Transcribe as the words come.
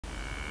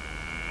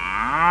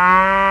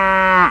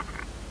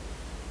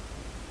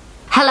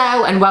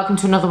Hello and welcome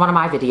to another one of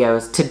my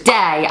videos. Today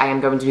I am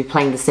going to be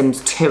playing The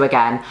Sims 2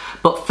 again,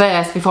 but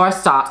first, before I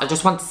start, I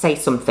just want to say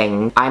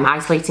something. I'm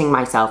isolating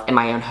myself in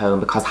my own home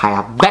because I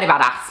have very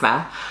bad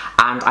asthma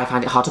and I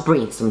find it hard to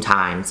breathe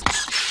sometimes.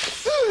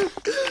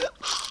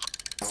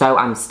 So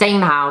I'm staying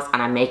in the house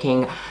and I'm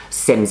making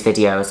Sims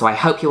videos, so I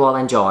hope you all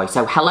enjoy.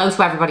 So hello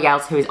to everybody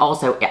else who is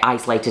also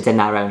isolated in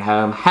their own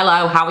home.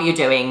 Hello, how are you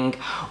doing?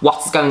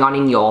 What's going on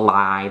in your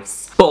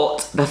lives?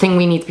 But the thing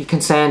we need to be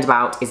concerned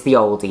about is the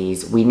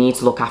oldies. We need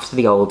to look after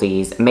the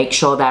oldies, make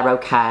sure they're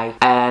okay.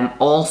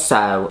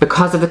 Also,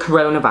 because of the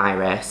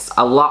coronavirus,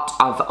 a lot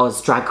of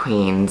us drag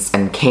queens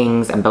and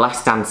kings and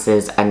burlesque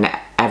dancers and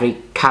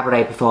every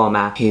cabaret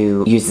performer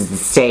who uses the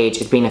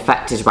stage is being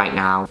affected right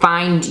now.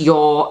 Find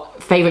your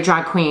favourite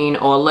drag queen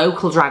or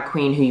local drag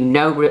queen who you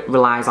know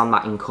relies on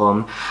that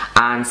income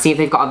and see if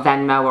they've got a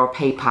Venmo or a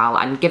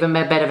PayPal and give them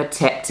a bit of a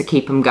tip to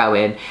keep them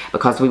going,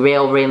 because we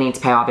really need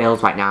to pay our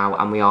bills right now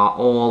and we are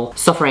all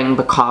suffering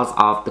because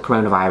of the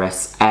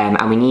coronavirus,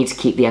 and we need to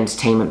keep the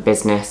entertainment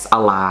business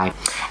alive.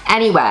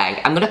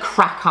 Anyway, I'm going to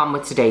crack on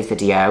with today's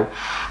video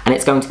and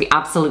it's going to be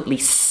absolutely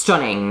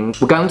stunning.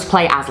 We're going to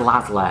play as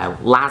Lazlo.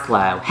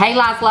 Lazlo. Hey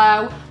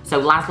Lazlo! So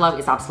Lazlo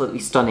is absolutely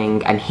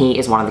stunning and he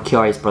is one of the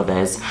Curious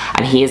brothers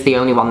and he is the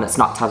only one that's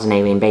not had an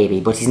alien baby,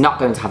 but he's not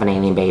going to have an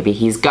alien baby.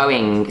 He's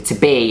going to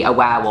be a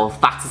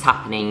werewolf. That is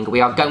happening. We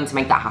are going to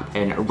make that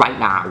happen right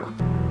now.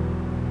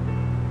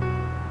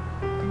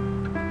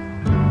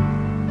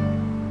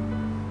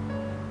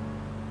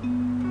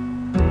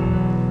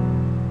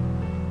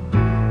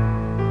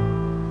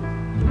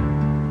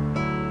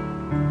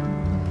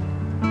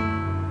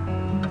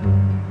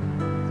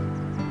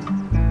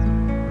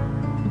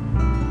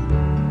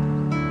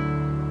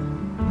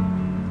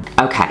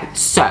 Okay,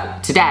 so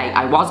today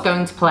I was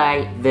going to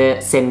play The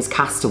Sims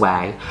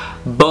Castaway,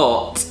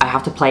 but I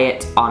have to play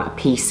it on a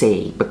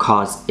PC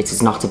because it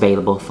is not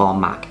available for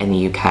Mac in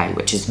the UK,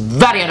 which is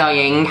very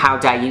annoying. How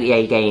dare you,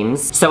 EA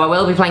Games. So I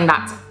will be playing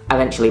that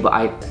eventually, but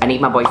I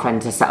need my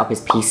boyfriend to set up his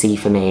PC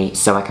for me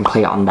so I can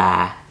play it on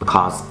there,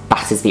 because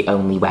that is the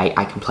only way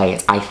I can play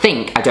it. I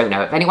think, I don't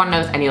know, if anyone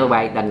knows any other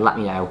way then let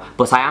me know,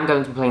 but I am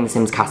going to be playing The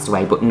Sims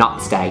Castaway, but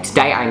not today.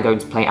 Today I am going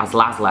to play as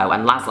Lazlo,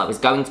 and Lazlo is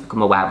going to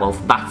become a werewolf.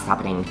 That's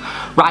happening.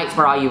 Right,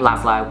 where are you,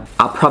 Lazlo?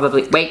 I'll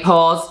probably, wait,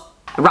 pause.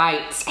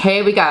 Right,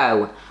 here we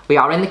go. We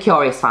are in the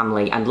Curious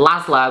family, and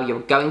Lazlo, you're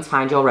going to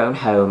find your own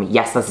home.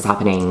 Yes, this is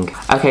happening.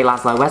 Okay,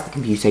 Lazlo, where's the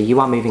computer? You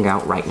are moving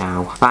out right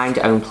now. Find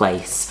your own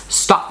place.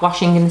 Stop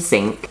washing in the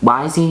sink.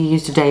 Why has he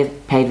used a day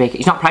of paid vacation?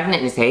 He's not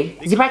pregnant, is he?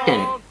 Is he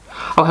pregnant?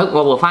 Oh,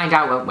 well, we'll find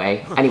out, won't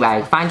we?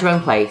 Anyway, find your own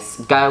place.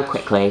 Go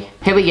quickly.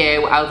 Who are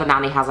you? Oh, the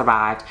nanny has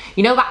arrived.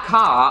 You know that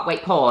car?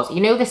 Wait, pause.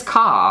 You know this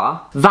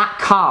car? That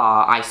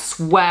car, I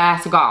swear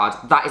to God,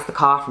 that is the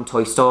car from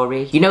Toy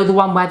Story. You know the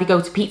one where they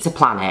go to Pizza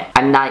Planet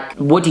and like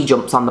Woody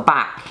jumps on the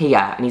back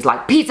here and he's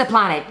like, Pizza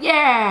Planet,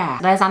 yeah!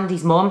 There's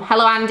Andy's mum.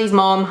 Hello, Andy's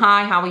mum.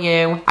 Hi, how are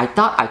you? I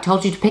thought I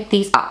told you to pick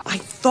these up. I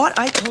thought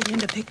I told him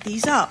to pick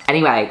these up.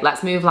 Anyway,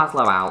 let's move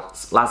Lazlo out.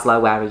 Lazlo,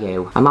 where are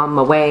you? I'm on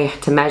my way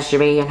to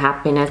misery and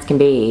happiness can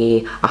be.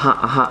 Okay,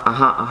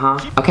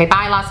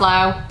 bye,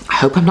 Lazlo. I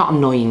hope I'm not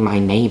annoying my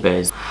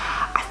neighbours.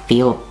 I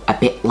feel a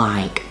bit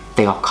like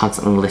they are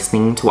constantly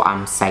listening to what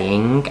I'm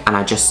saying and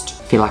I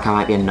just feel like I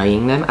might be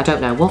annoying them. I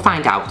don't know, we'll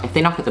find out. If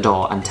they knock at the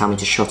door and tell me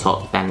to shut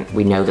up, then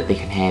we know that they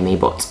can hear me,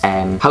 but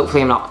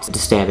hopefully I'm not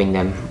disturbing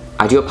them.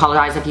 I do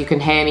apologise if you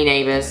can hear me,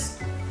 neighbours.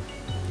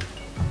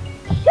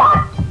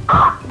 Shut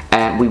up!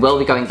 We will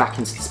be going back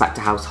into the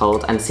Spectre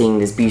household and seeing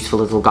these beautiful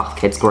little goth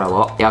kids grow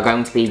up. They are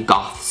going to be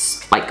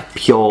goths, like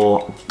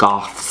pure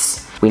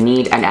goths. We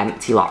need an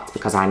empty lot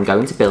because I'm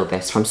going to build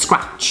this from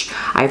scratch.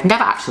 I've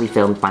never actually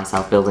filmed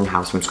myself building a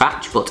house from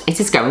scratch, but it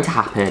is going to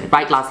happen.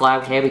 Right,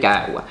 Lazlo, here we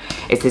go.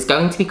 Is this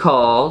going to be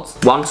called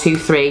 1, 2,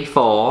 3,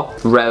 4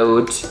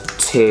 Road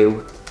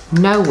to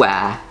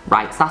Nowhere?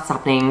 Right, so that's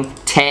happening.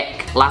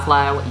 Tick.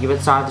 Lazlo, you're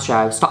the star of the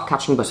show. Stop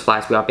catching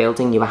butterflies. We are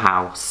building you a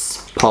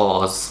house.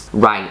 Pause.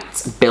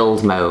 Right,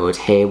 build mode.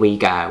 Here we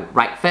go.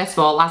 Right, first of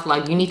all,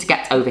 Lazlo, you need to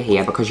get over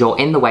here because you're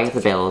in the way of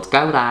the build.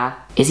 Go there.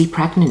 Is he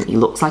pregnant? He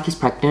looks like he's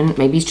pregnant.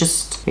 Maybe he's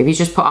just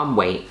put on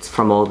weight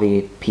from all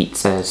the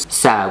pizzas.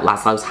 So,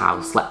 Lazlo's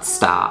house. Let's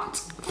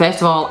start.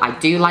 First of all, I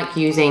do like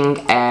using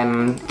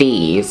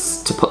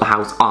these to put the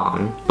house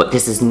on, but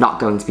this is not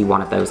going to be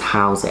one of those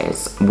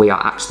houses. We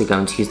are actually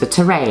going to use the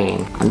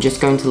terrain. I'm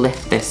just going to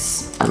lift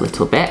this a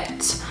little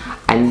bit,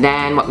 and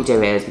then what we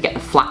do is we get the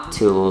flat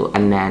tool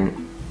and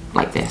then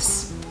like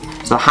this.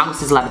 So the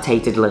house is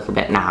levitated a little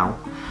bit now,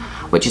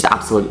 which is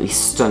absolutely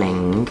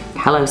stunning.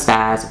 Hello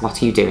stairs,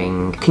 what are you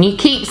doing? Can you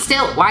keep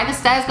still? Why are the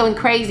stairs going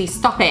crazy?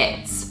 Stop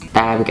it.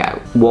 There we go.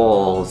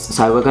 Walls.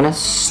 So we're gonna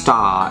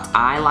start.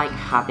 I like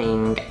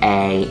having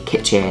a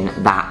kitchen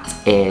that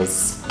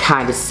is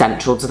kind of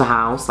central to the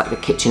house. Like the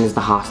kitchen is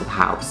the heart of the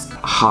house.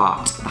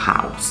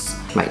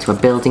 Right, we're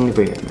building the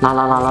room. La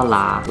la la la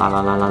la, la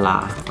la la la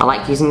la. I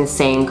like using the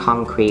same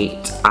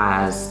concrete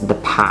as the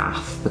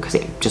path because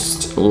it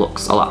just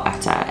looks a lot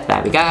better.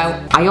 There we go.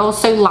 I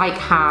also like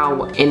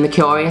how in the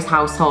Curious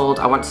household,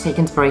 I want to take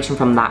inspiration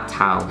from that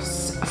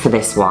house for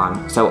this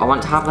one. So I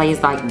want to have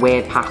these like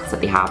weird paths that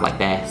they have like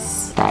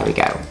this. There we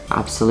go.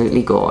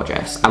 Absolutely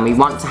gorgeous. And we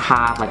want to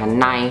have like a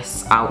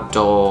nice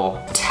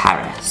outdoor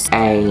terrace.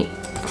 A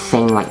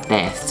thing like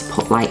this to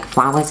put like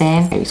flowers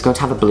in. Okay, it's going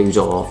to have a blue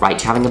door.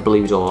 Right, you're having a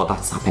blue door.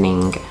 That's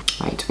happening.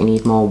 Right, we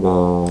need more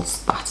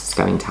walls. That is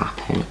going to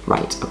happen.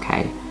 Right,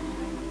 okay.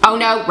 Oh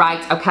no,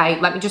 right, okay.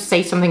 Let me just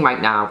say something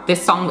right now.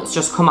 This song that's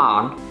just come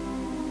on,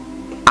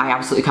 I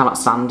absolutely cannot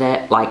stand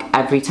it. Like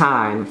every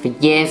time, for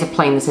years of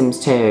playing The Sims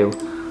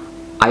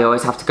 2, I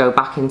always have to go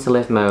back into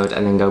live mode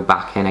and then go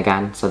back in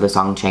again so the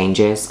song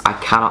changes. I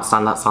cannot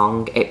stand that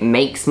song. It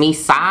makes me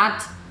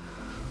sad.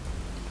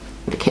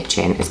 The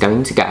kitchen is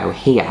going to go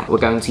here. We're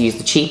going to use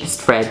the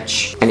cheapest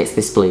fridge and it's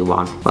this blue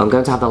one. Well, I'm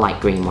going to have the light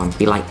green one.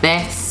 Be like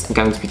this, I'm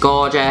going to be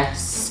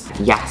gorgeous.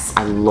 Yes,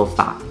 I love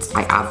that.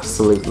 I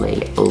absolutely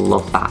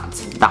love that.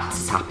 That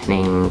is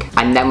happening.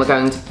 And then we're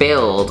going to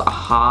build a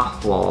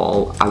half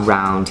wall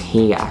around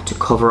here to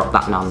cover up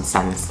that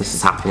nonsense. This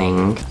is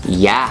happening.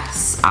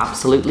 Yes,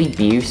 absolutely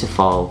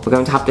beautiful. We're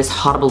going to have this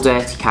horrible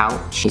dirty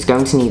couch. He's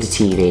going to need a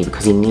TV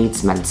because he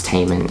needs some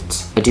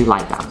entertainment. I do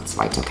like that.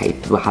 Right, okay,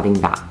 we're having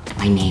that.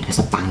 My neighbours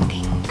are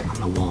banging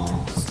on the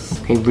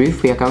walls. Okay,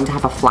 roof, we are going to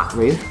have a flat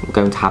roof. We're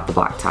going to have the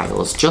black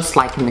tiles, just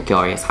like in the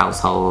Curious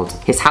household.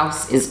 His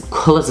house is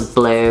colours of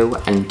blue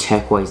and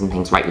turquoise and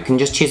things. Right, we can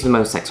just choose the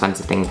most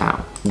expensive things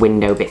now.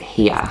 Window bit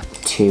here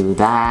to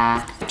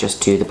there.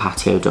 Just do the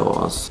patio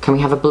doors. Can we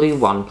have a blue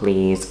one,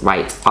 please?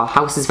 Right, our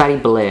house is very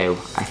blue,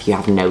 if you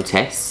haven't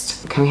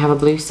noticed. Can we have a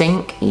blue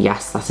sink?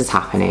 Yes, that is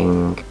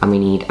happening. And we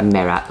need a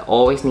mirror. There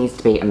always needs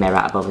to be a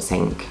mirror above a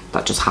sink.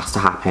 That just has to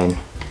happen.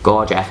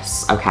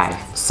 Gorgeous. Okay,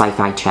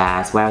 sci-fi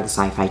chairs. Where are the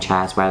sci-fi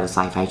chairs? Where are the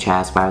sci-fi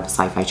chairs? Where are the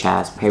sci-fi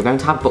chairs? Okay, we're going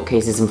to have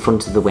bookcases in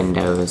front of the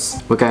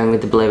windows. We're going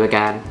with the blue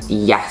again.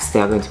 Yes, they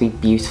are going to be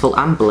beautiful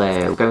and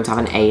blue. We're going to have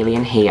an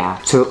alien here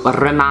to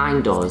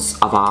remind us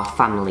of our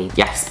family.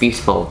 Yes,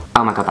 beautiful.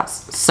 Oh my god,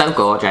 that's so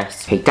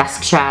gorgeous. Okay,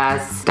 desk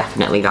chairs.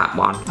 Definitely that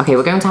one. Okay,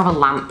 we're going to have a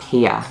lamp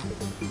here.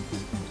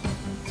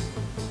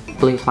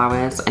 Blue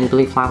flowers. Any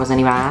blue flowers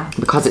anywhere?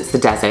 Because it's the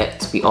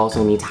desert, we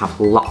also need to have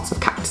lots of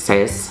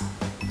cactuses.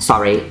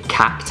 Sorry,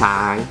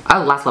 cacti.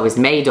 Oh, Lazlo is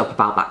made up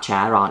about that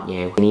chair, aren't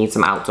you? We need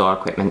some outdoor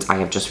equipment, I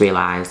have just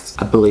realised.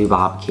 A blue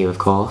barbecue, of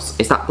course.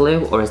 Is that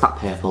blue or is that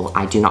purple?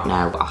 I do not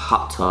know. A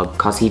hot tub,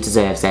 because he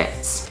deserves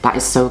it. That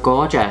is so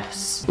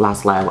gorgeous.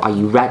 Lazlo, are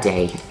you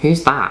ready?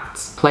 Who's that?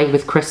 Play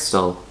with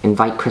Crystal.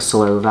 Invite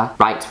Crystal over.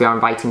 Right, we are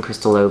inviting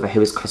Crystal over. Who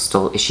is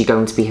Crystal? Is she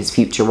going to be his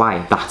future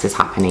wife? That is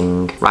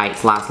happening. Right,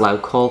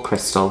 Lazlo, call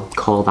Crystal.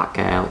 Call that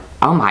girl.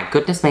 Oh my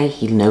goodness me,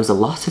 he knows a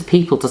lot of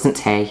people, doesn't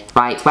he?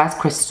 Right, where's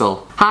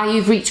Crystal? Hi,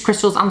 you've reached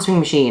Crystal's answering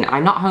machine.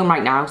 I'm not home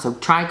right now, so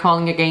try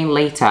calling again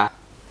later.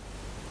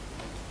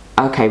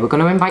 Okay, we're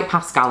going to invite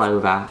Pascal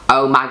over.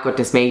 Oh my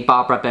goodness me,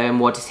 Barbara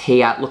Burnwood is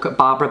here. Look at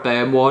Barbara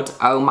Burnwood.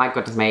 Oh my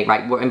goodness me.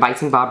 Right, we're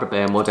inviting Barbara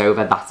Burnwood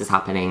over. That is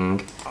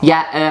happening.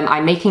 Yeah,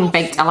 I'm making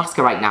baked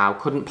Alaska right now.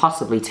 Couldn't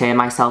possibly tear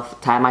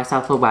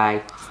myself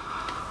away.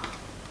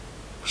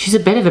 She's a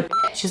bit of a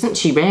bitch, isn't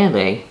she,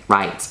 really?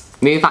 Right,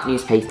 move that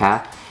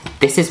newspaper.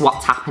 This is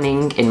what's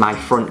happening in my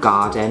front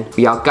garden.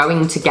 We are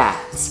going to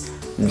get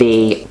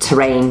the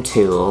terrain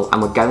tool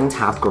and we're going to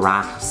have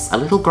grass, a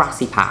little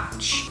grassy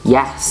patch.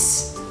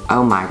 Yes.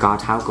 Oh my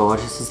god, how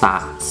gorgeous is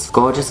that?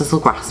 Gorgeous little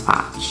grass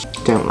patch.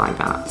 Don't like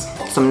that.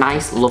 Some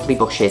nice lovely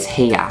bushes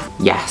here.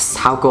 Yes,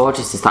 how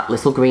gorgeous is that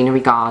little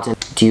greenery garden?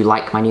 Do you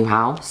like my new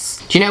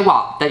house? Do you know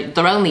what?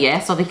 They're only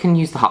here so they can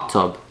use the hot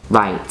tub.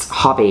 Right,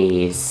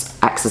 hobbies,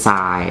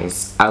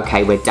 exercise.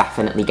 Okay, we're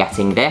definitely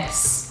getting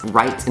this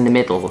right in the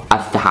middle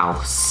of the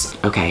house.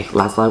 Okay,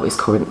 Lazlo is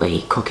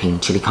currently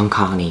cooking chili con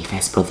carne for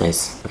his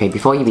brothers. Okay,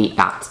 before you eat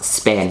that,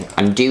 spin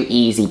and do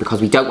easy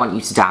because we don't want you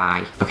to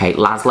die. Okay,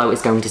 Lazlo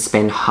is going to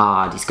spin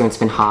hard. He's going to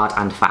spin hard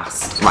and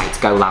fast. Right,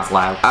 go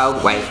Lazlo.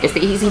 Oh wait, is the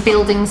easy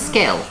building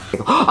skill?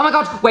 Oh my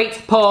god,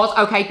 wait, pause.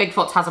 Okay,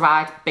 Bigfoot has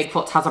arrived.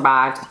 Bigfoot has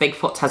arrived.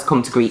 Bigfoot has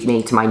come to greet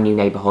me to my new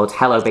neighbourhood.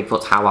 Hello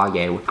Bigfoot, how are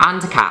you?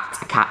 And a cat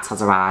has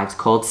arrived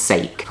called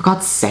Sake. For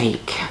God's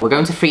sake. We're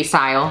going to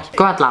freestyle.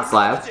 Go ahead,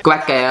 Lazlo. Go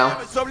ahead,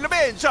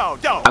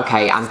 girl.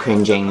 Okay, I'm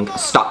cringing.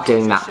 Stop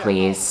doing that,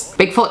 please.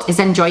 Bigfoot is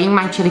enjoying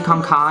my chili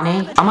con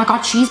carne. Oh my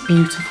god, she's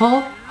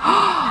beautiful.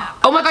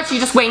 Oh my god, she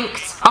just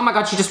winked. Oh my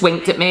god, she just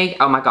winked at me.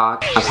 Oh my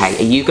god. Okay,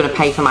 are you gonna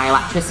pay for my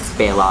electricity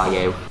bill, are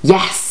you?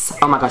 Yes.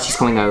 Oh my god, she's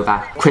coming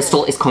over.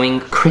 Crystal is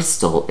coming.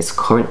 Crystal is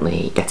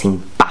currently getting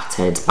battered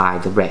battered by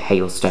the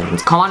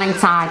hailstones. Come on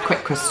inside, quick,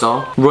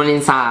 Crystal. Run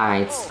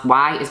inside.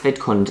 Why is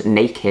Vidkund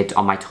naked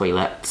on my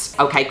toilet?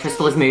 Okay,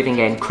 Crystal is moving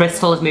in.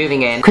 Crystal is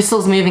moving in.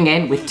 Crystal's moving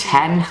in with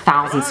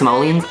 10,000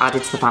 simoleons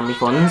added to the family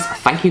funds.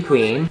 Thank you,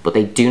 Queen. But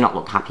they do not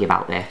look happy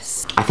about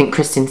this. I think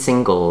Kristen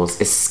Singles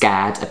is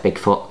scared of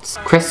Bigfoot.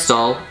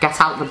 Crystal,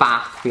 get out the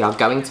bath. We are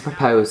going to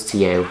propose to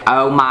you.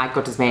 Oh my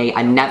goodness me,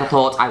 I never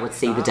thought I would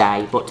see the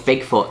day, but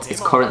Bigfoot is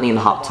currently in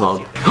the hot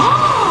tub.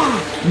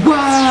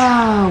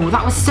 Whoa,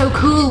 that was so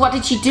cool. What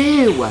did she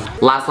do?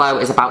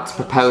 Lazlo is about to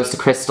propose to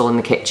Crystal in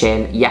the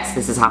kitchen. Yes,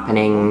 this is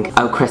happening.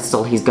 Oh,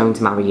 Crystal, he's going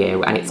to marry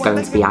you, and it's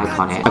going to be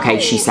iconic. Okay,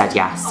 she said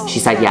yes. She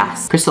said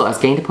yes. Crystal has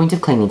gained a point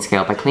of cleaning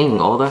skill by cleaning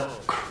all the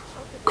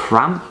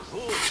cramped.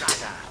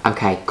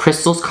 Okay,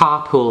 Crystal's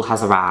carpool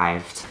has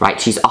arrived.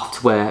 Right, she's off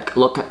to work.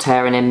 Look at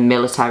her in a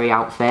military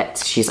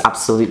outfit. She's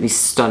absolutely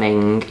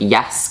stunning.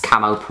 Yes,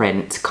 camo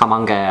print. Come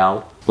on,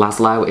 girl.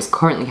 Lazlo is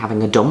currently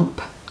having a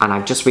dump, and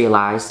I've just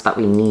realised that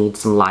we need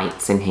some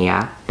lights in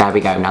here. There we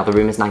go, now the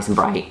room is nice and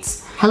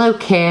bright. Hello,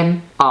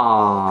 Kim.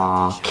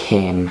 Aww,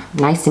 Kim.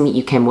 Nice to meet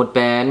you, Kim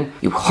Woodburn.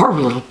 You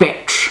horrible little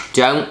bitch.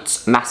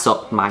 Don't mess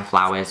up my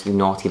flowers, you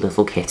naughty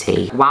little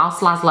kitty.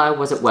 Whilst Lazlo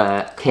was at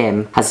work,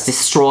 Kim has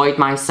destroyed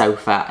my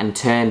sofa and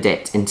turned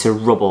it into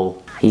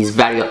rubble. He's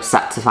very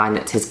upset to find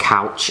that his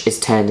couch is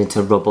turned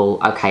into rubble.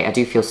 Okay, I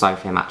do feel sorry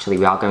for him actually.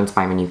 We are going to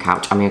buy him a new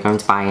couch, and we are going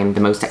to buy him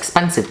the most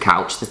expensive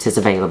couch that is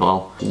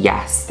available.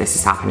 Yes, this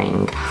is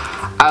happening.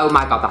 Oh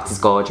my god, that is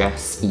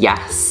gorgeous.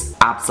 Yes,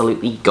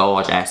 absolutely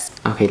gorgeous.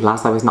 Okay,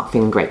 Lazlo is not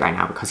feeling great right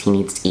now because he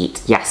needs to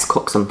eat. Yes,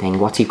 cook something.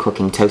 What are you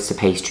cooking? Toasted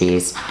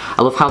pastries.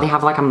 I love how they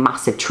have like a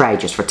massive tray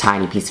just for a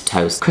tiny piece of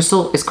toast.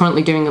 Crystal is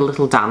currently doing a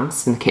little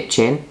dance in the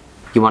kitchen.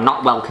 You are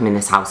not welcome in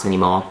this house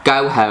anymore.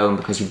 Go home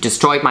because you've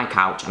destroyed my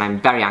couch and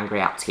I'm very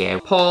angry at you.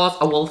 Pause,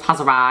 a wolf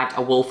has arrived.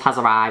 A wolf has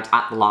arrived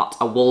at the lot.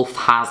 A wolf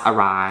has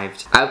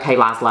arrived. Okay,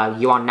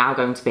 Lazlo, you are now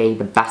going to be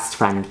the best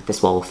friend with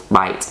this wolf.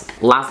 Right,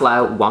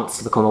 Lazlo wants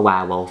to become a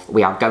werewolf.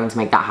 We are going to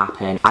make that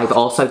happen. I've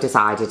also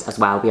decided as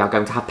well, we are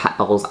going to have pet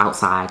balls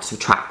outside to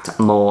attract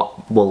more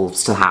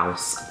wolves to the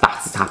house.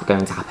 That is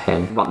going to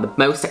happen. We want the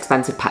most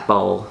expensive pet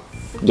bowl.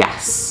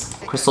 Yes.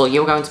 Crystal,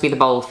 you're going to be the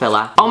bowl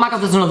filler. Oh my god,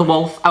 there's another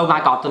wolf. Oh my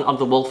god,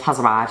 another wolf has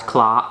arrived.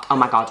 Clark. Oh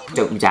my god,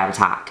 don't you dare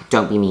attack.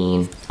 Don't be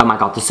mean. Oh my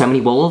god, there's so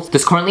many wolves.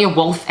 There's currently a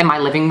wolf in my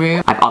living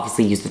room. I've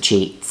obviously used the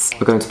cheats.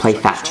 We're going to play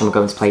fetch and we're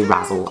going to play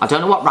razzle. I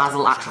don't know what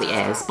razzle actually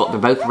is, but they're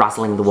both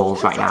razzling the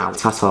walls right now.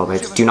 Fast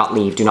forward. Do not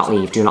leave, do not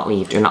leave, do not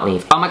leave, do not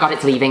leave. Oh my god,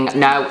 it's leaving.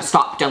 No,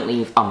 stop, don't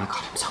leave. Oh my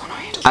god, I'm so annoyed.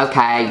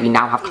 Okay, we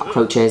now have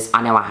cockroaches.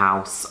 I know our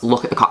house.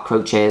 Look at the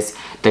cockroaches.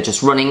 They're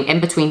just running in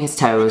between his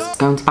toes. It's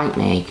going to bite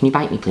me. Can you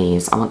bite me,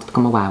 please? I want to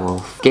become a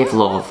werewolf. Give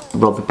love,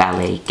 rub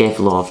belly. Give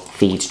love,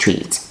 feed,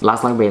 treat.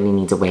 Lazlo really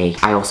needs a wee.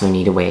 I also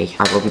need a wee.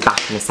 I will be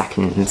back in a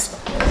second.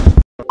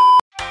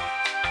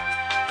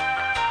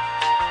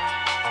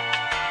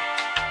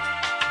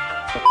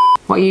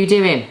 What are you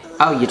doing?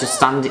 Oh, you're just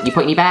standing, you're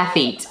putting your bare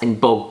feet in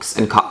bugs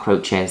and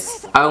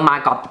cockroaches. Oh my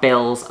god,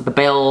 the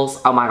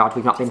bills. Oh my god,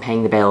 we've not been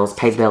paying the bills.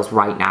 Pay the bills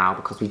right now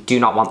because we do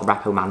not want the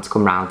repo man to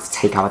come round to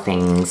take our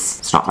things.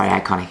 It's not very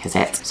iconic, is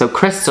it? So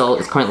Crystal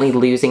is currently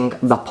losing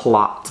the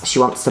plot. She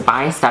wants to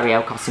buy a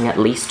stereo costing at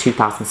least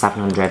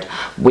 2,700.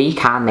 We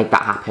can make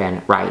that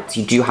happen, right?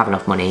 You do have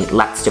enough money.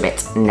 Let's do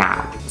it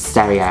now.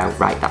 Stereo,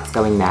 right, that's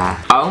going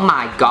there. Oh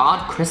my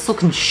god, Crystal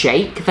can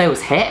shake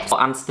those hips.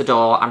 Answer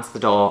the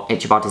door,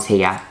 Itchy Body's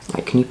here.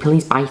 Like, can you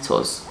please bite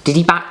us? Did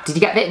he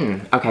get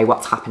bitten? Okay,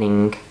 what's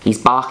happening?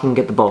 He's barking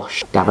at the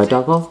bush. Dabba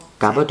double,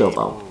 gabba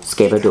double,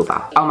 skibba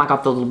dubba. Oh my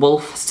god, the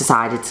wolf has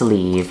decided to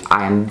leave.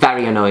 I am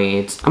very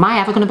annoyed. Am I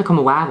ever going to become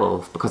a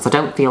werewolf? Because I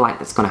don't feel like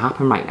that's going to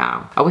happen right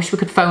now. I wish we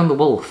could phone the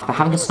wolf. They're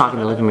having a snog in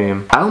the living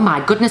room. Oh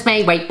my goodness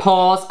me, wait,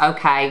 pause.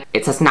 Okay.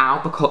 It has now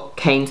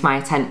came to my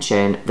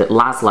attention that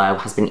Lazlo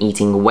has been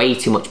eating way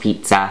too much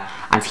pizza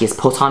and he has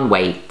put on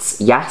weight.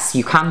 Yes,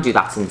 you can do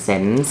that in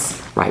Sims.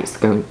 Right, so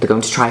they're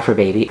going to try for a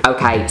baby.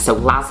 Okay, so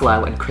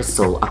Lazlo and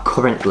Crystal are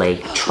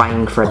currently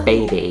trying for a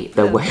baby.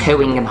 They're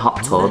woohooing in the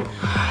hot tub.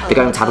 They're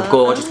going to have a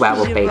gorgeous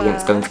werewolf baby and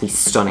it's going to be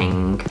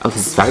stunning. Oh,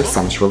 this is very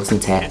sensual,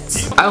 isn't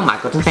it? Oh my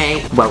goodness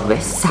me. Well,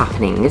 this is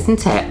happening,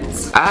 isn't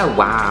it? Oh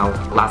wow.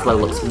 Lazlo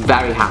looks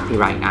very happy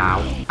right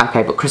now.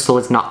 Okay, but Crystal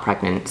is not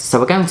pregnant, so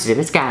we're going to do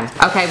this again.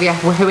 Okay, we are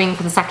woohooing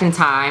for the second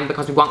time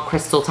because we want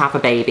Crystal to have a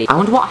baby. I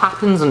wonder what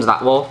happens under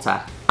that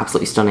water.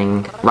 Absolutely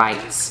stunning.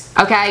 Right.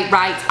 Okay,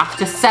 right.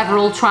 After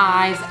several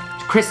tries,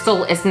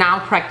 Crystal is now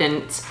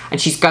pregnant and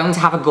she's going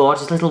to have a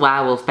gorgeous little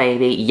werewolf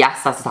baby.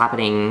 Yes, that's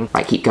happening.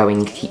 Right, keep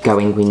going, keep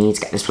going. We need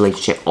to get this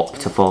relationship up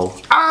to full.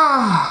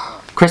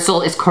 Ah!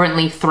 Crystal is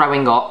currently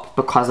throwing up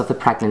because of the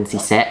pregnancy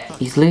sit.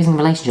 He's losing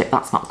relationship.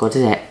 That's not good,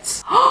 is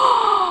it?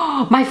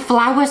 My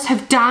flowers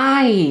have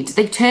died.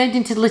 They turned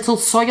into little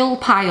soil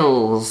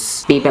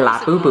piles. Biba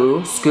la boo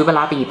boo, scuba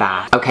la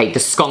biba. Okay, the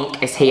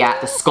skunk is here.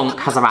 The skunk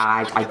has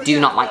arrived. I do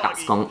not like that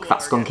skunk.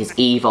 That skunk is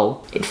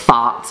evil. It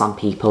farts on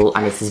people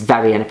and this is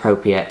very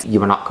inappropriate.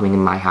 You are not coming in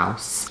my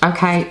house.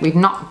 Okay, we're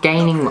not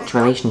gaining much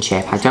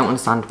relationship. I don't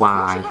understand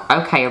why.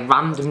 Okay, a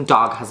random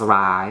dog has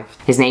arrived.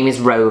 His name is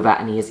Rover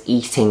and he is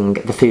eating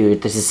the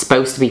food that is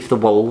supposed to be for the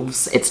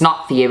wolves. It's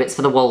not for you, it's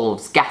for the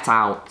wolves. Get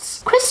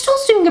out.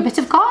 Crystal's doing a bit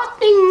of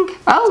gardening.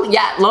 Oh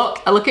yeah,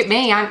 look at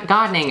me, I'm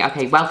gardening.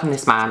 Okay, welcome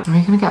this man. Are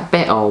you gonna get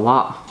bit or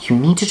what? You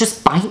need to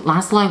just bite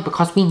Lazlo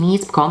because we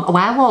need to become a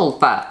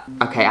werewolf.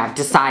 Okay, I've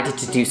decided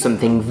to do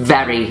something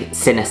very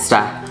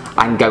sinister.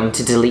 I'm going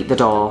to delete the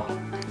door.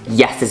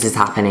 Yes, this is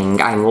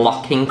happening. I'm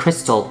locking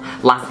Crystal,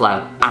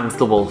 Lazlo, and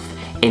the wolf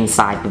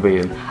inside the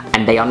room,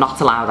 and they are not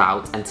allowed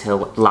out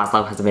until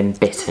Lazlo has been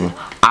bitten.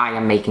 I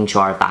am making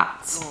sure of that.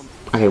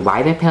 Okay,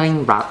 why are they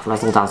playing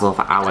Razzle Dazzle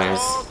for hours?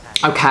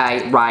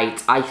 Okay, right,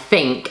 I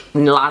think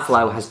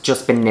Lazlo has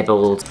just been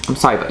nibbled. I'm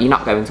sorry, but you're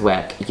not going to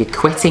work. You're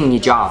quitting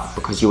your job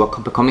because you are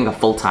becoming a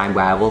full-time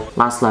werewolf.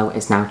 Lazlo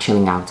is now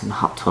chilling out in the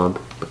hot tub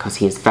because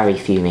he is very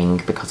fuming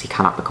because he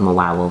cannot become a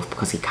werewolf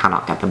because he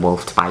cannot get the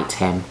wolf to bite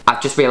him.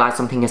 I've just realised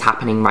something is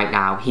happening right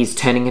now. He's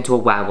turning into a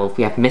werewolf.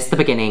 We have missed the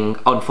beginning,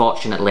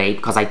 unfortunately,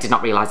 because I did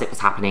not realise it was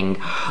happening.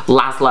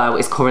 Lazlo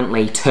is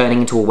currently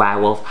turning into a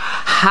werewolf.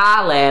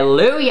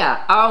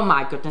 Hallelujah! Oh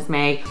my goodness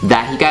me.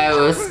 There he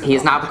goes. He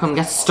is now becoming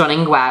a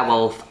stunning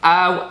werewolf.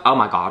 Oh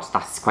my god,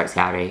 that's quite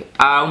scary.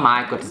 Oh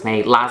my goodness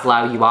me.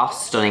 Lazlo, you are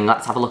stunning.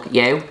 Let's have a look at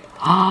you.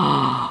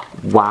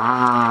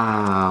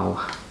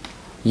 Wow.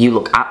 You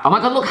look at, oh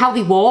my god, look how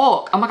they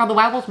walk. Oh my god, the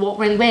werewolves walk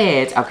really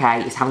weird.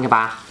 Okay, he's having a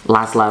bath.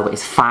 Lazlo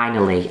is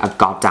finally a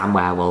goddamn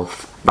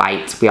werewolf.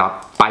 Right, we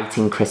are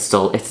biting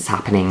Crystal. It is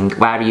happening.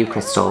 Where are you,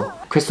 Crystal?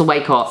 Crystal,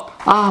 wake up.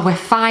 Oh, we're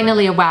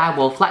finally a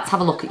werewolf. Let's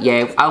have a look at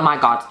you. Oh my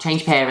god,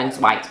 change appearance.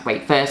 Wait,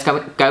 first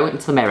go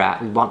into the mirror.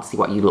 We want to see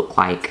what you look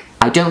like.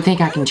 I don't think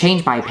I can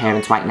change my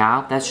appearance right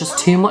now. There's just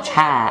too much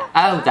hair.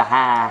 Oh, the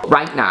hair.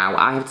 Right now,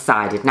 I have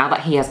decided, now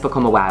that he has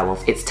become a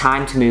werewolf, it's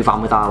time to move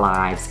on with our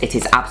lives. It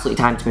is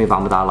absolutely time to move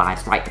on with our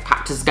lives. Right, the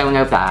cactus is going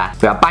over there.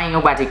 We are buying a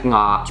wedding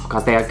arch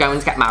because they are going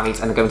to get married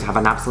and they're going to have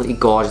an absolutely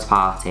gorgeous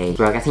party.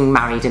 We are getting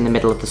married in the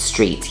middle of the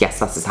street. Yes,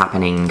 this is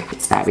happening.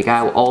 There we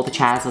go. All the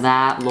chairs are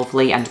there.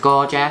 Lovely and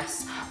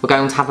gorgeous. We're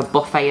going to have a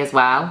buffet as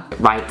well.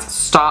 Right,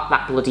 start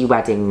that bloody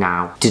wedding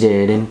now.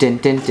 Dun, dun,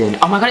 dun, dun.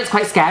 Oh my god, it's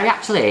quite scary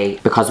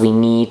actually. Because we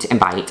need to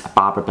invite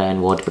Barbara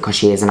Burnwood because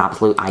she is an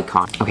absolute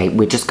icon. Okay,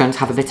 we're just going to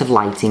have a bit of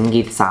lighting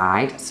either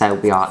side so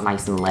we are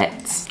nice and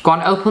lit. Go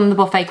on, open the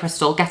buffet,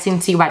 Crystal. Get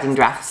into your wedding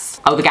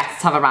dress. Oh, the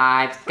guests have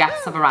arrived.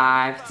 Guests have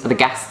arrived. So the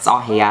guests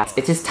are here.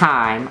 It is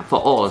time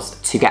for us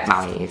to get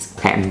married.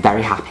 Okay, I'm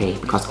very happy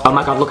because, oh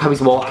my god, look how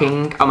he's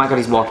walking. Oh my god,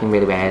 he's walking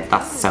really weird.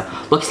 That's so,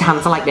 look, his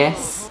hands are like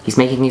this. He's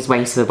making his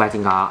way to the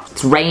wedding arch.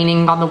 It's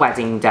raining on the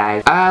wedding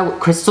day. Oh,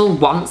 Crystal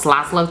wants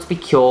Lazlo to be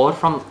cured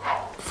from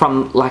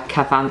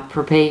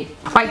lycanthropy.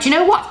 Right, do you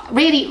know what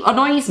really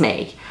annoys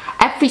me?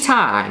 Every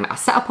time I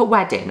set up a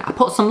wedding, I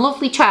put some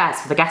lovely chairs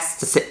for the guests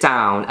to sit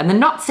down, and they're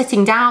not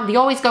sitting down, they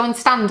always go and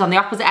stand on the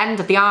opposite end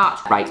of the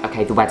arch. Right,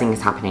 okay, the wedding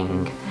is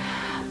happening.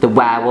 The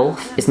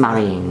werewolf is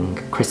marrying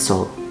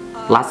Crystal.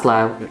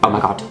 Lazlo, oh my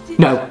god.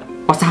 No,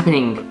 what's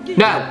happening?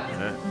 No!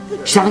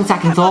 She's having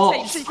second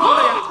thoughts.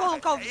 Oh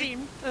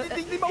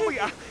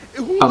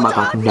my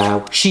god,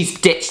 no. She's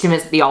ditched him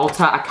at the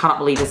altar. I cannot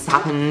believe this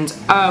happened.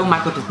 Oh my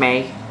goodness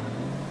me.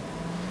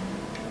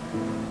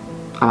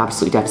 I'm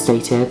absolutely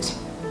devastated.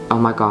 Oh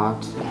my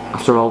god.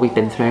 After all we've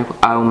been through.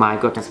 Oh my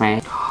goodness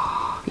me.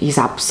 He's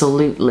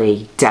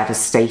absolutely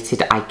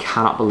devastated. I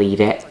cannot believe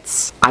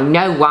it. I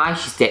know why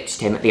she's ditched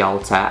him at the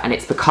altar, and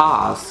it's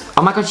because...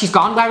 Oh my god, she's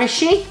gone. Where is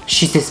she?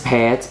 She's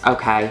disappeared.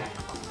 Okay.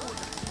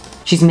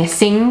 She's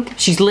missing.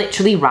 She's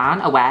literally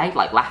ran away,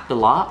 like left the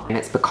lot. And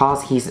it's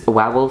because he's a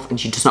werewolf and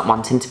she does not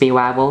want him to be a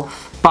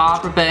werewolf.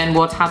 Barbara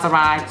Burnwood has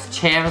arrived to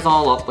cheer us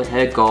all up with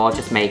her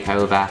gorgeous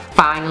makeover.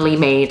 Finally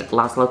made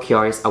Lazlo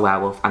Curious a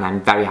werewolf and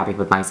I'm very happy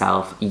with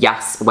myself.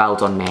 Yes, well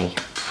done me.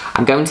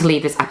 I'm going to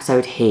leave this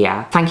episode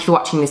here. Thank you for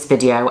watching this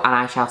video and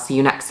I shall see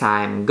you next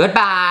time.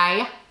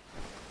 Goodbye!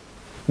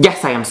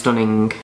 Yes, I am stunning.